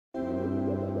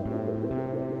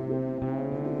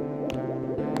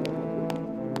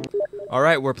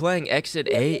Alright, we're playing Exit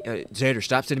 8. Xander,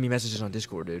 stop sending me messages on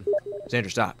Discord, dude. Xander,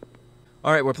 stop.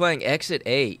 Alright, we're playing Exit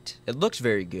 8. It looks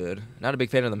very good. Not a big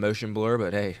fan of the motion blur,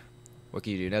 but hey, what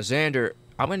can you do? Now, Xander,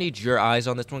 I'm going to need your eyes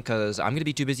on this one because I'm going to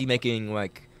be too busy making,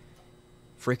 like,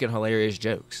 freaking hilarious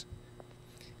jokes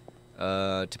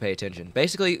to pay attention.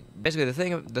 Basically,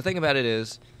 the thing about it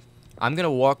is I'm going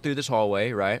to walk through this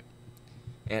hallway, right?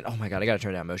 And, oh my god, I got to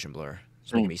turn down motion blur.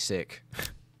 It's making me sick.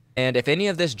 And if any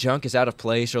of this junk is out of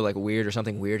place or like weird or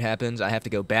something weird happens, I have to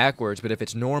go backwards. But if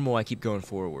it's normal, I keep going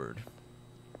forward.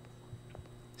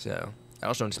 So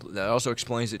that also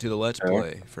explains it to the Let's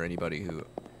Play for anybody who,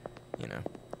 you know.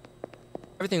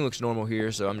 Everything looks normal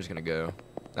here, so I'm just gonna go.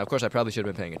 Now, of course, I probably should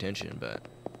have been paying attention, but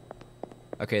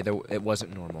okay, it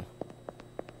wasn't normal.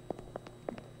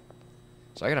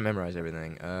 So I gotta memorize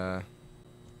everything.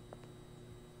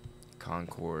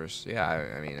 Concourse. Yeah,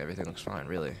 I mean everything looks fine,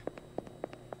 really.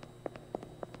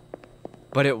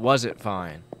 But it wasn't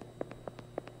fine.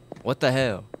 What the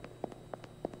hell?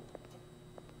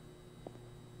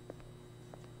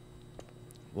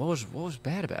 What was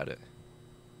bad about it?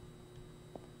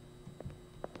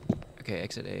 Okay,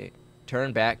 exit 8.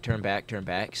 Turn back, turn back, turn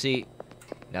back. See,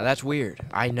 now that's weird.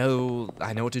 I know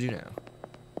what to do now.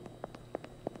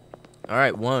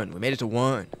 Alright, 1. We made it to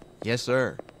 1. Yes,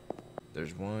 sir.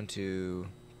 There's 1, 2,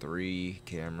 3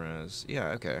 cameras.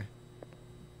 Yeah, okay.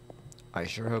 I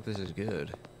sure hope this is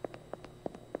good.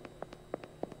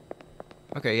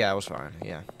 Okay, yeah, I was fine,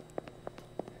 yeah.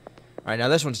 Alright, now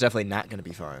this one's definitely not gonna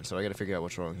be fine, so I gotta figure out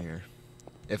what's wrong here.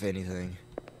 If anything.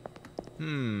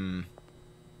 The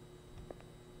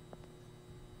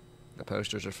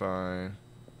posters are fine.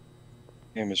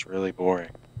 Game is really boring.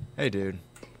 Hey, dude.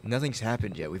 Nothing's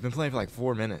happened yet. We've been playing for like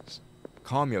 4 minutes.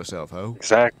 Calm yourself, ho.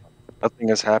 Exactly. Nothing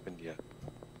has happened yet.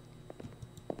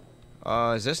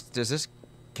 Does this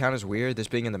count as weird, this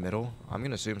being in the middle? I'm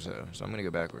gonna assume so I'm gonna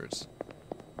go backwards.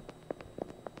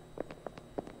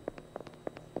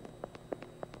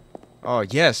 Oh,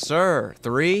 yes, sir.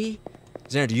 3?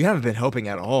 Xander, you haven't been helping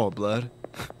at all, blood.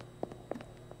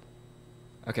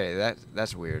 Okay,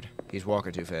 that's weird. He's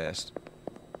walking too fast.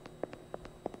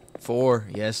 4.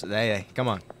 Yes, hey, come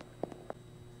on.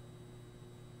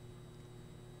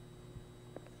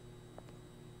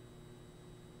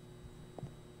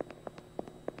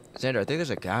 Xander, I think there's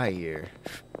a guy here.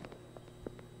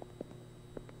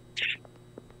 Do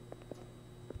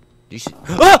you see?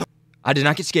 Oh! I did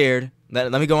not get scared.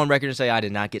 Let me go on record and say I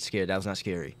did not get scared. That was not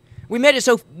scary. We made it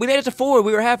to 4.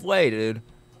 We were halfway, dude.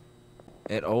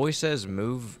 It always says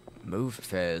move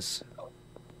Fez.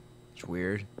 It's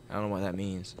weird. I don't know what that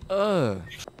means. Ugh.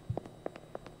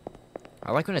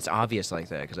 I like when it's obvious like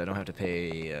that because I don't have to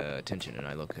pay attention and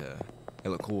I look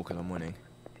cool because I'm winning.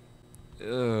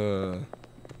 Ugh.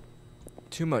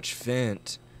 Too much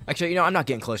fent. Actually, you know, I'm not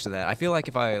getting close to that. I feel like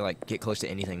if I like get close to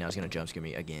anything now, it's gonna jump scare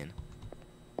me again.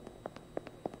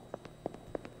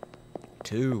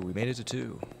 2. We made it to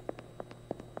 2.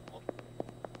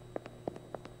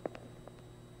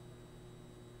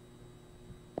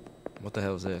 What the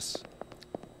hell is this?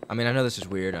 I mean, I know this is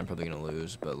weird. I'm probably gonna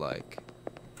lose, but like,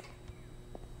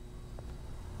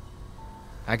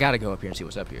 I gotta go up here and see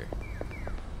what's up here.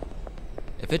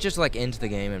 If it just like ends the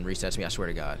game and resets me, I swear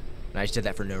to God. And I just did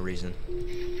that for no reason.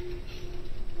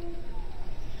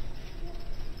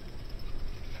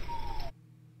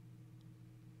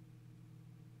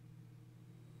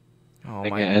 Oh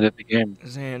my! Ended the game.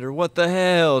 Xander, what the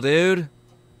hell, dude?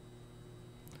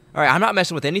 All right, I'm not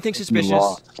messing with anything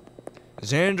suspicious.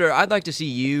 Xander, I'd like to see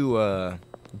you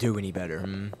do any better.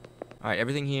 All right,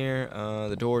 everything here.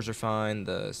 The doors are fine.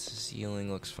 The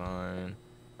ceiling looks fine.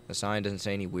 The sign doesn't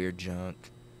say any weird junk.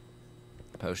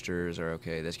 The posters are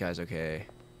okay. This guy's okay.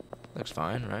 Looks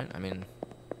fine, right? I mean,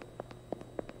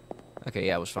 okay,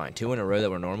 yeah, it was fine. 2 in a row that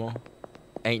were normal.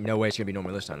 Ain't no way it's gonna be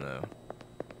normal this time though.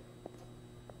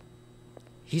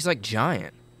 He's like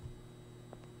giant.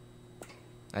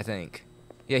 I think.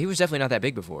 Yeah, he was definitely not that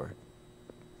big before.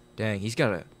 Dang, he's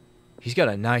got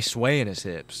a nice sway in his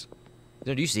hips.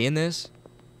 Dude, are you seeing this?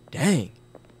 Dang.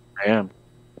 I am.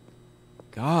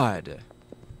 God.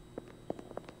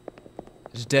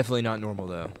 This is definitely not normal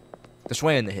though. The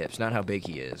sway in the hips, not how big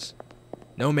he is.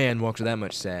 No man walks with that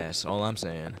much sass, all I'm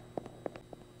saying.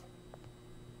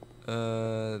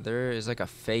 There is like a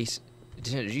face.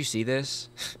 Did you see this?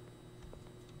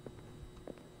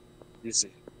 You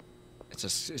see. It's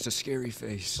a scary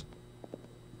face.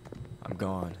 I'm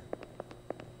gone.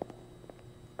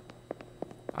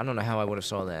 I don't know how I would have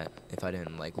saw that if I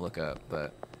didn't like look up,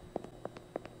 but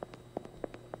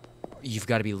you've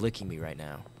got to be licking me right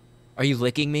now. Are you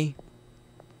licking me?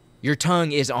 Your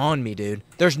tongue is on me, dude.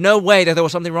 There's no way that there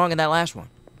was something wrong in that last one.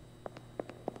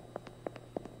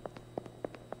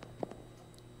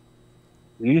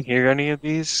 Do you hear any of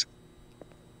these?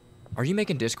 Are you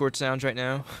making Discord sounds right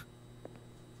now?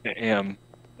 I am.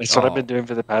 That's what I've been Oh, doing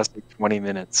for the past like 20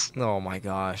 minutes. oh my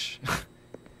gosh.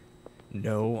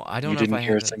 No, I don't You know if I didn't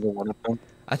hear have a it. single one of them?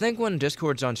 I think when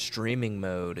Discord's on streaming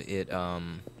mode, it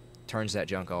turns that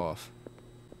junk off.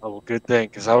 Oh, well, good thing,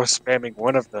 because I was spamming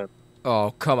one of them.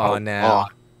 Oh, come A on now.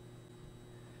 lot.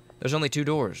 There's only 2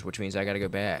 doors, which means I gotta go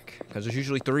back. Because there's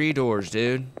usually 3 doors,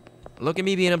 dude. Look at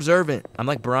me being observant. I'm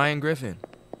like Brian Griffin.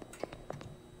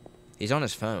 He's on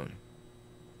his phone.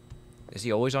 Is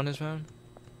he always on his phone?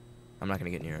 I'm not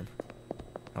gonna get near him.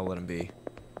 I'll let him be.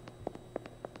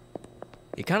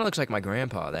 He kind of looks like my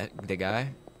grandpa, the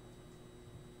guy.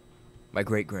 My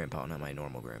great-grandpa, not my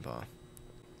normal grandpa.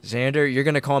 Xander, you're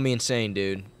gonna call me insane,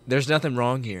 dude. There's nothing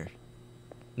wrong here.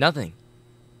 Nothing.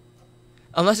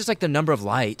 Unless it's like the number of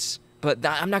lights. But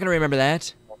I'm not gonna remember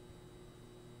that.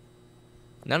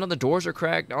 None of the doors are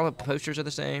cracked. All the posters are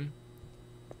the same.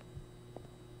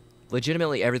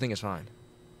 Legitimately, everything is fine.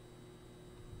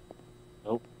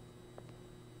 Nope.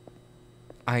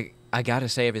 I gotta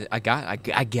say everything. I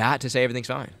got to say everything's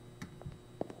fine.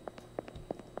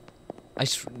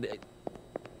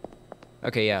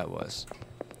 Okay, yeah, it was.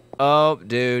 Oh,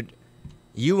 dude,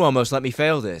 you almost let me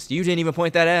fail this. You didn't even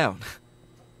point that out.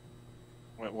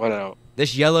 What out?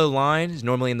 This yellow line is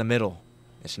normally in the middle.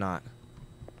 It's not.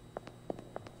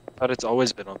 But it's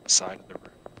always been on the side of the room.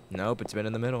 Nope, it's been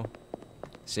in the middle.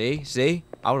 See? See?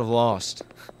 I would have lost.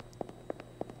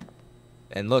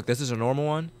 And look, this is a normal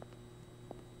one.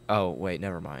 Oh, wait,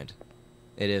 never mind.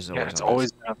 It is always Yeah, it's on this.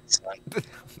 always been on the side.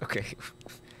 Okay.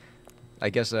 I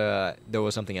guess there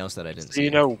was something else that I didn't So see.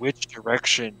 you know which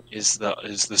direction is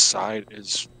the side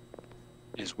is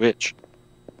which.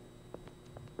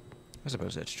 I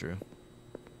suppose that's true.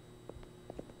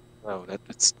 No,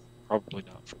 that's probably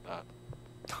not for that.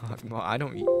 Well, I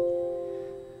don't...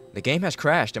 The game has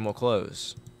crashed and will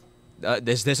close.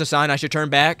 Is this a sign I should turn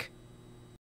back?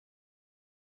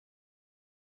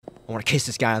 I want to kiss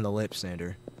this guy on the lips,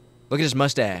 Sander. Look at his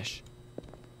mustache.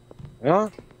 Yeah.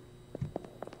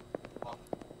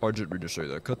 I didn't mean to say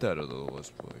that. Cut that out of the Let's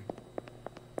Play.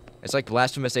 It's like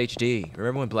Blasphemous HD.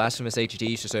 Remember when Blasphemous HD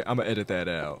used to say, I'm gonna edit that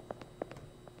out?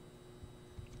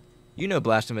 You know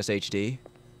Blasphemous HD.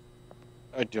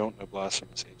 I don't know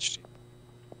Blasphemous HD.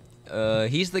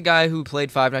 He's the guy who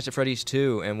played Five Nights at Freddy's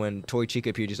 2, and when Toy Chica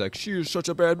appeared, he's like, she is such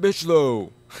a bad bitch,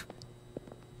 though.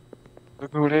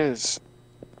 Look who it is.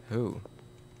 Who?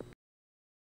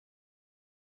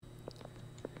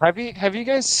 Have you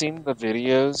guys seen the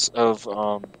videos of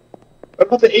What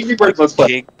about the Angry Birds Let's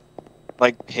Play?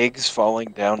 pigs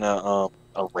falling down a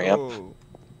ramp Oh.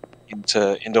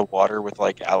 into water with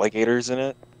like alligators in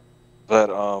it? But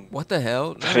What the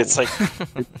hell? But it's like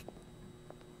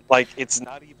it's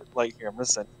not even like here. I'm gonna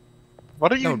send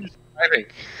What are you No. describing?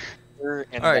 her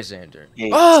and Alright, like, Xander. pigs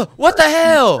Oh, what the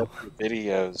hell?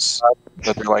 videos,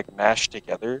 but they're like mashed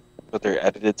together, but they're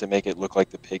edited to make it look like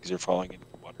the pigs are falling into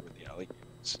the water with the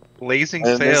alligators. Blazing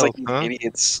And then there's Sails, like these huh?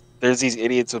 idiots. There's these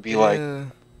idiots who'll be like,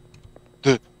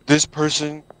 Yeah. this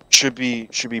person should be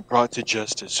brought to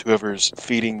justice. Whoever's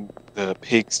feeding the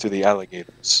pigs to the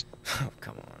alligators. Oh,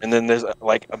 come on. And then there's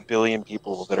like a billion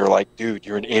people that are like, dude,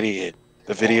 you're an idiot.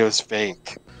 The video's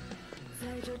fake.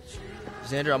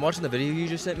 Xander, I'm watching the video you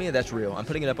just sent me. That's real. I'm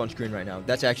putting it up on screen right now.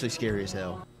 That's actually scary as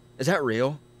hell. Is that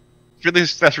real?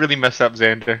 That's really messed up,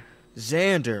 Xander.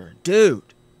 Xander,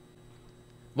 dude.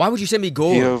 Why would you send me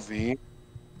gore?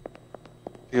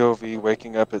 POV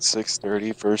waking up at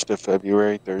 6:30, 1st of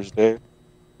February, Thursday.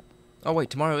 Oh, wait,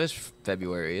 tomorrow is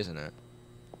February, isn't it?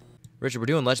 Richard, we're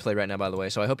doing Let's Play right now, by the way,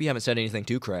 so I hope you haven't said anything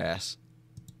too crass.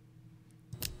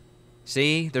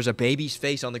 See? There's a baby's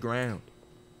face on the ground.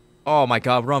 Oh my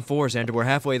god, we're on 4, Xander. We're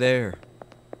halfway there.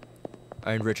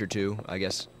 And Richard, too. I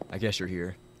guess you're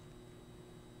here.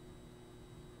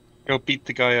 Go beat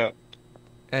the guy up.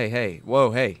 Hey.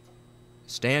 Whoa, hey.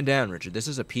 Stand down, Richard. This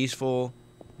is a peaceful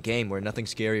game where nothing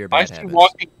scary or Why bad is he happens.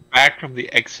 walking back from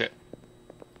the exit?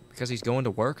 Because he's going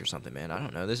to work or something, man. I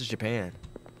don't know. This is Japan.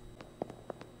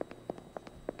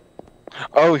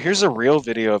 Oh, here's a real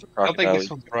video of a I don't think crocodile this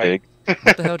one's eating a right. pig.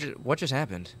 What the hell? What just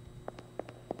happened?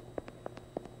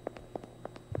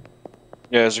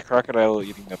 Yeah, there's a crocodile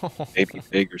eating a baby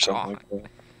pig or something like that.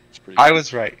 It's pretty I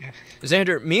was right.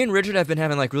 Xander, me and Richard have been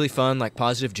having like really fun, like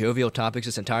positive, jovial topics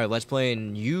this entire Let's Play,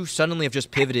 and you suddenly have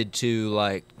just pivoted to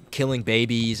like killing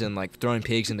babies and like throwing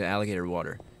pigs into alligator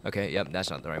water. Okay, yep, that's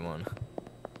not the right one.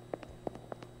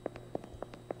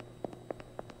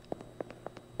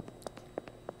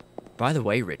 By the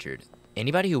way, Richard,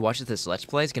 anybody who watches this Let's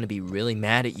Play is going to be really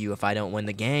mad at you if I don't win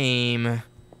the game.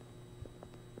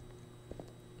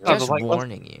 Oh, Just the light was-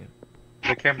 warning you.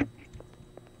 the camera.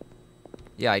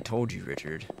 Yeah, I told you,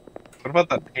 Richard. What about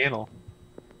that panel?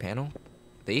 Panel?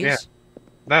 These? Yeah.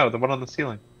 No, the one on the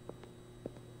ceiling.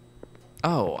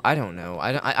 Oh, I don't know.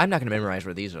 I'm not gonna memorize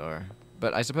where these are,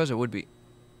 but I suppose it would be.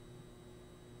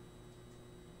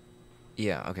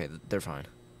 Yeah. Okay, they're fine.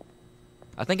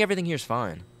 I think everything here's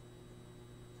fine.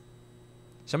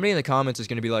 Somebody in the comments is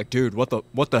gonna be like, "Dude, what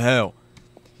the hell?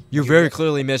 You very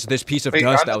clearly missed this piece of Wait,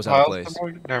 dust aren't that the was out of tiles place."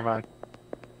 somewhere? Never mind.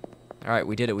 All right,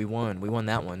 we did it. We won. We won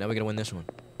that one. Now we gotta win this one.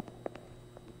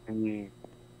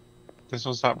 This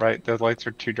one's not right. The lights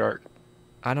are too dark.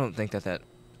 I don't think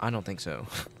I don't think so.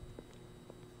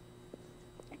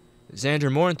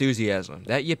 Xander, more enthusiasm.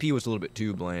 That yippee was a little bit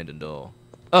too bland and dull.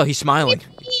 Oh, he's smiling.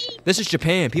 This is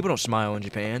Japan. People don't smile in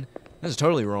Japan. This is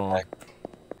totally wrong.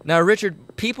 Now, Richard,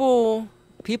 people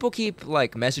keep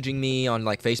like messaging me on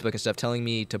like Facebook and stuff, telling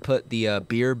me to put the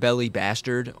beer belly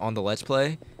bastard on the Let's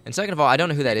Play. And second of all, I don't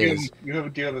know who that is. You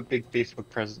do have a big Facebook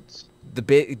presence. The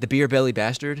beer belly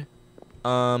bastard.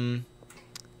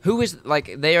 Who is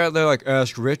like they're like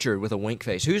ask Richard with a wink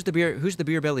face. Who's the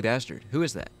beer belly bastard? Who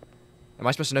is that? Am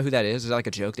I supposed to know who that is? Is that like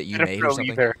a joke that you made or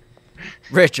something? Either.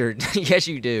 Richard, yes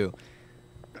you do.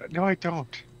 No, I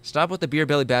don't. Stop with the beer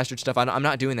belly bastard stuff. I'm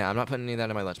not doing that. I'm not putting any of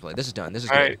that in my Let's Play. This is done. This is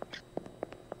good. Alright.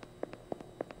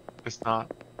 It's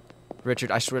not. Richard,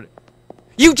 I swear.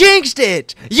 You jinxed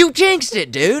it! You jinxed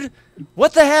it, dude!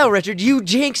 What the hell, Richard? You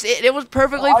jinxed it. It was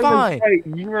perfectly fine. Right.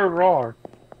 You were wrong.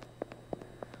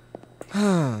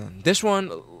 This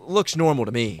one looks normal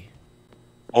to me.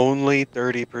 Only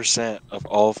 30% of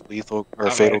all lethal or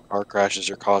Not fatal right. car crashes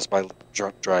are caused by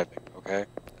drunk driving. Okay.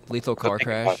 Lethal car think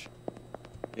about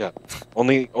crash.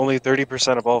 Only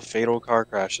 30% of all fatal car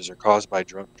crashes are caused by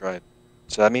drunk driving.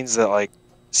 So that means that like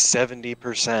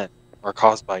 70% are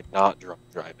caused by not drunk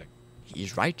driving.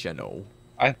 He's right, you know.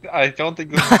 I don't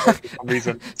think this is right for some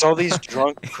reason. It's all these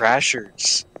drunk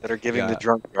crashers that are giving the Yeah.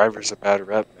 drunk drivers a bad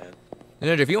rep, man.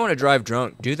 And if you want to drive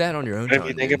drunk, do that on your own But if time.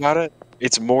 you think dude. about it,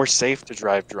 it's more safe to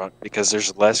drive drunk because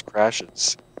there's less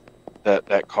crashes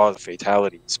that cause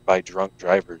fatalities by drunk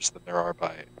drivers than there are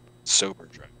by sober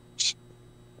drivers.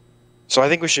 So I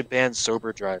think we should ban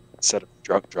sober driving instead of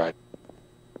drunk driving.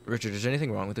 Richard, is there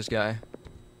anything wrong with this guy?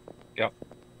 Yep.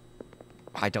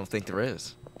 I don't think there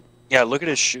is. Yeah, look at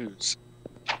his shoes.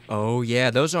 Oh, yeah,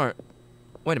 those aren't...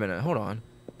 Wait a minute, hold on.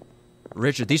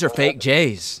 Richard, these are fake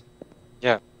J's. He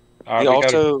We gotta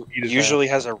also beat his usually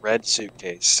has a red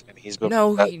suitcase, and he's been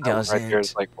No, that he one right here is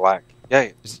doesn't. like black.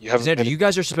 Yeah, you have. Xander, you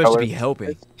guys are supposed to be color? helping.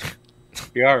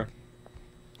 ass. We are.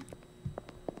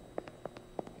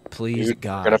 Please, You're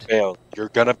God. gonna fail. You're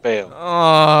gonna fail.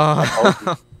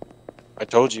 Oh. I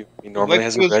told you. He normally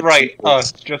Lex has a was red right. suitcase.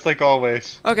 Us, just like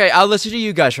always. Okay, I'll listen to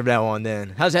you guys from now on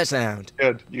then. How's that sound?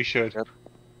 Good. You should.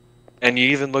 And you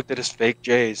even looked at his fake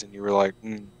J's, and you were like,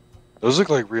 those look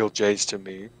like real J's to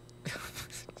me.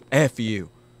 F you.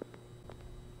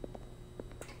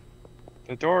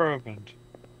 The door opened.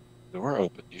 Door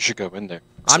open. You should go in there.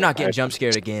 I'm not getting Alright, jump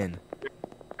scared again.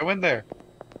 Go in there.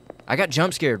 I got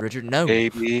jump scared, Richard. No.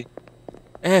 Baby,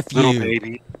 F little you.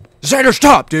 baby, Xander,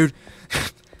 stop, dude.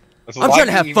 There's I'm trying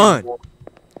to have fun.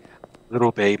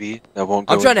 little baby. That won't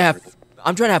go. I'm trying to in have there.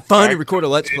 I'm trying to have fun and Alright, record a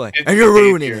Let's Play, it's and you're safe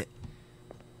ruining here. it.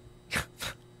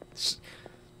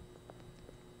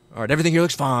 Alright, everything here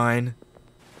looks fine.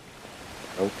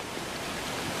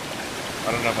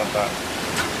 I don't know about that.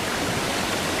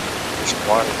 There's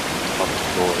water on the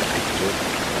door.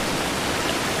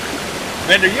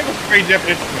 Vander, you have a great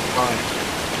definition of fun.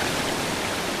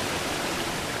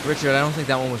 Richard, I don't think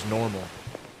that one was normal.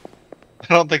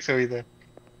 I don't think so either.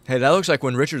 Hey, that looks like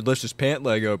when Richard lifts his pant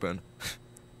leg open.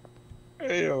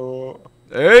 Ayo.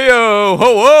 Hey yo!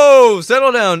 Whoa!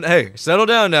 Settle down. Hey, settle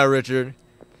down now, Richard.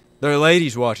 There are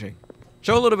ladies watching.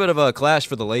 Show a little bit of a class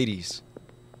for the ladies.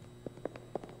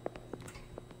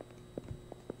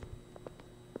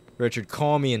 Richard,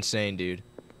 call me insane, dude.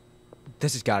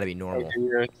 This has got to be normal.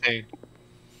 You're insane.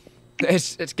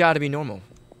 It's got to be normal.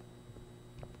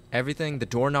 Everything, the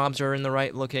doorknobs are in the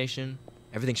right location.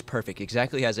 Everything's perfect,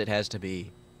 exactly as it has to be.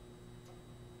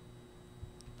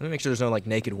 Let me make sure there's no like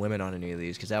naked women on any of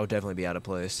these, because that would definitely be out of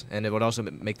place, and it would also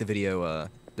make the video,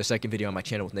 the second video on my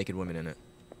channel with naked women in it,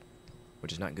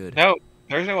 which is not good. No,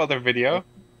 there's no other video.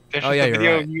 There's Oh, just yeah, a you're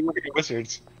video right. of you looking at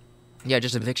wizards. Yeah,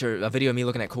 just a video of me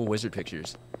looking at cool wizard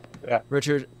pictures. Yeah.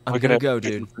 Richard, I'm Looking gonna at go,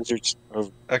 dude.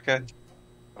 Okay.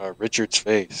 Richard's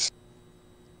face.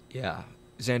 Yeah,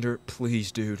 Xander,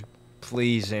 please, dude.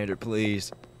 Please, Xander,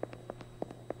 please.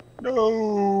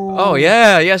 No. Oh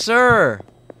yeah, yes sir.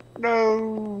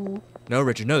 No. No,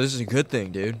 Richard, no, this is a good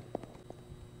thing, dude.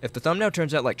 If the thumbnail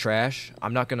turns out like trash,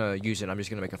 I'm not gonna use it. I'm just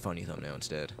gonna make a funny thumbnail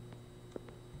instead.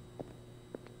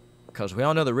 Because we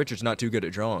all know that Richard's not too good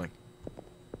at drawing.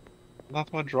 I'm not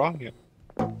the one drawing it.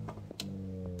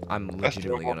 I'm That's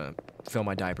legitimately normal. gonna fill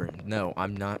my diaper. No,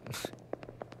 I'm not.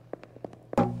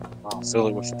 I'll fill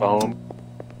it with foam.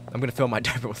 I'm gonna fill my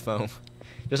diaper with foam.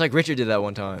 Just like Richard did that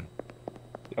one time.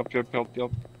 Yup.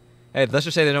 Hey, let's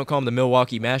just say they don't call him the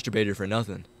Milwaukee Masturbator for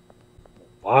nothing.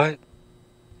 What?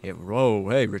 Yeah, whoa,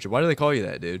 hey, Richard, why do they call you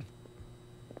that, dude?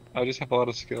 I just have a lot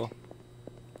of skill.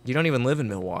 You don't even live in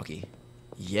Milwaukee.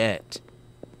 Yet.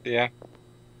 Yeah.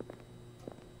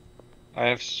 I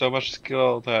have so much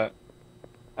skill that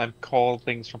I'm called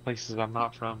things from places I'm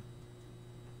not from.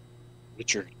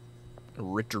 Richard.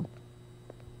 Richard.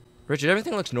 Richard,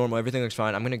 everything looks normal. Everything looks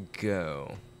fine. I'm gonna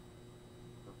go.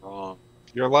 You're wrong.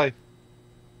 Your life.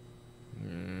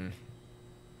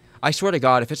 I swear to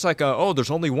God, if it's like, oh,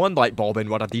 there's only one light bulb in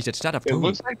one of these instead of It two.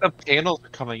 looks like the panels are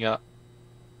coming up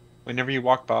whenever you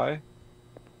walk by.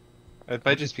 It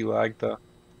might just be lag though.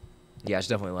 Yeah, it's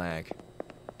definitely lag.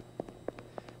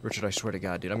 Richard, I swear to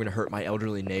God, dude, I'm gonna hurt my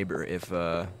elderly neighbor if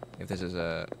this is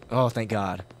a. Oh, thank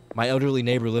God. My elderly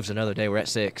neighbor lives another day. We're at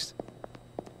 6th.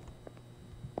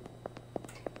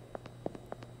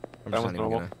 I'm That just was not even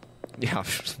normal. gonna. Yeah, I'm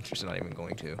just not even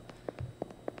going to. All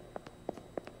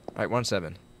right, we're on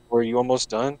 7. Were you almost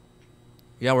done?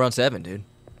 Yeah, we're on 7, dude.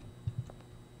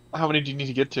 How many do you need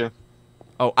to get to?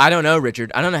 Oh, I don't know,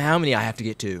 Richard. I don't know how many I have to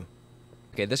get to.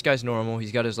 Okay, this guy's normal.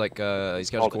 He's got his he's got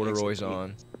his All the corduroys things that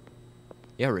on.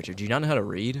 Yeah, Richard, do you not know how to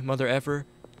read, mother effer?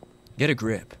 Get a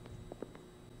grip.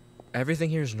 Everything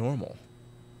here is normal.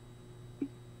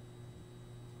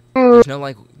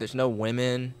 There's no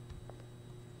women,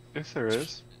 Yes, there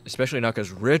is. especially not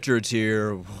because Richard's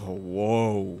here.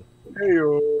 Whoa.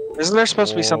 Isn't there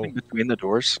supposed to be Whoa. something between the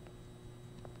doors?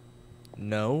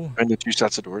 No. Between the two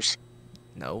sets of doors?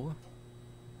 No.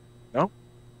 No?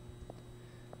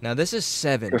 Now this is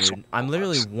 7, There's dude. I'm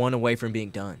literally 1 away from being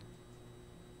done.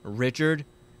 Richard,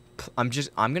 I'm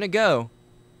gonna go.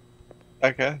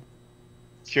 Okay.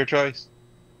 It's your choice.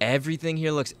 Everything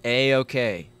here looks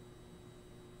A-okay.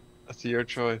 That's your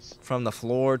choice. From the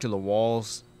floor to the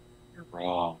walls. You're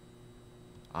wrong.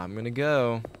 I'm gonna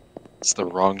go. It's the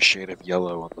wrong shade of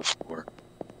yellow on the floor.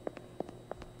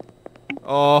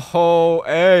 Oh,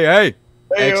 hey.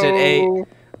 Exit 8. Heyo!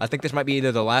 I think this might be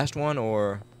either the last one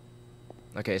or.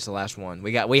 Okay, it's the last one.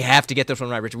 We have to get this one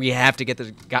right, Richard. We have to get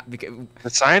this. The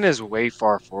sign is way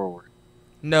far forward.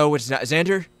 No, it's not.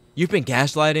 Xander, you've been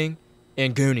gaslighting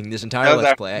and gooning this entire That was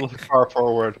Let's Play. actually far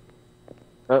forward.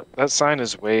 That sign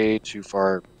is way too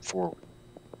far forward.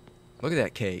 Look at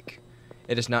that cake.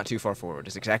 It is not too far forward.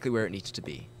 It's exactly where it needs to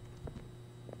be.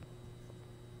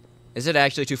 Is it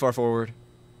actually too far forward?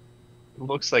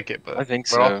 Looks like it, but I think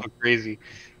we're so. also crazy.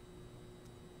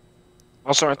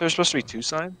 Also, aren't there supposed to be 2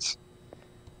 signs?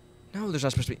 No, there's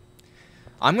not supposed to be.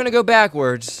 I'm gonna go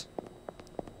backwards.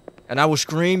 And I will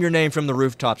scream your name from the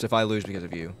rooftops if I lose because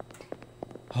of you.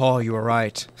 Oh, you were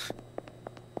right.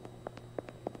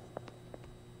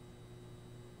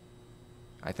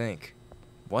 I think.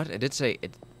 What? It did say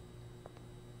it.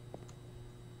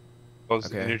 Was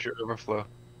Okay. energy overflow.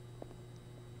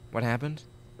 What happened?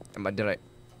 Did I?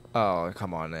 Oh,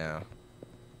 come on now.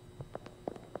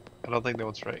 I don't think that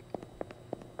one's right.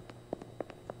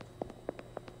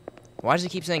 Why does it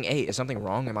keep saying 8? Is something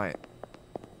wrong?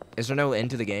 Is there no end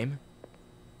to the game?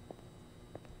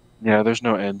 Yeah, there's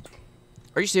no end.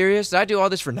 Are you serious? Did I do all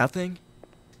this for nothing?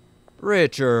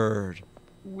 Richard.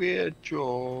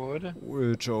 Richard.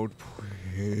 Richard,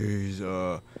 please,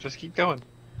 Just keep going.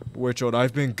 Richard,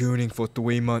 I've been gooning for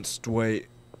 3 months straight.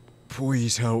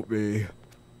 Please help me.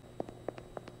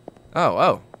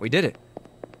 Oh, we did it.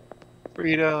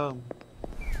 Freedom.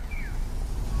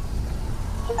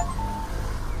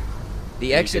 The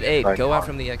You exit did it 8. right Go out on.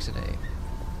 from the exit 8.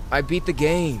 I beat the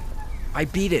game. I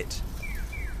beat it.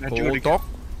 Now do it again.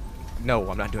 No,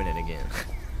 I'm not doing it again.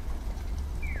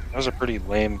 That was a pretty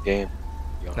lame game.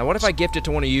 to be Now, what if I honest. gift it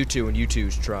to one of you two and you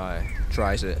two's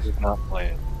tries it? Did not play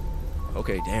it.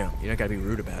 Okay, damn. You don't gotta be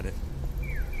rude about it.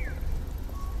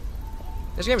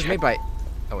 This game was made by.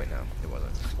 Oh wait, no, it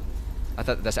wasn't.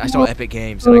 I saw Epic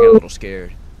Games and I got a little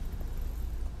scared.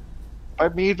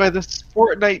 I'm made by the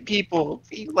Fortnite people.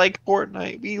 We like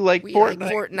Fortnite. We like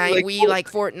Fortnite.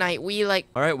 Fortnite.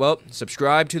 All right, well,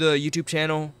 subscribe to the YouTube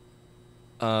channel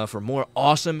for more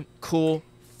awesome, cool,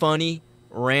 funny,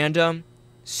 random,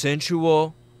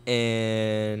 sensual,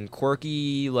 and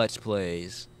quirky Let's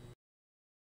Plays.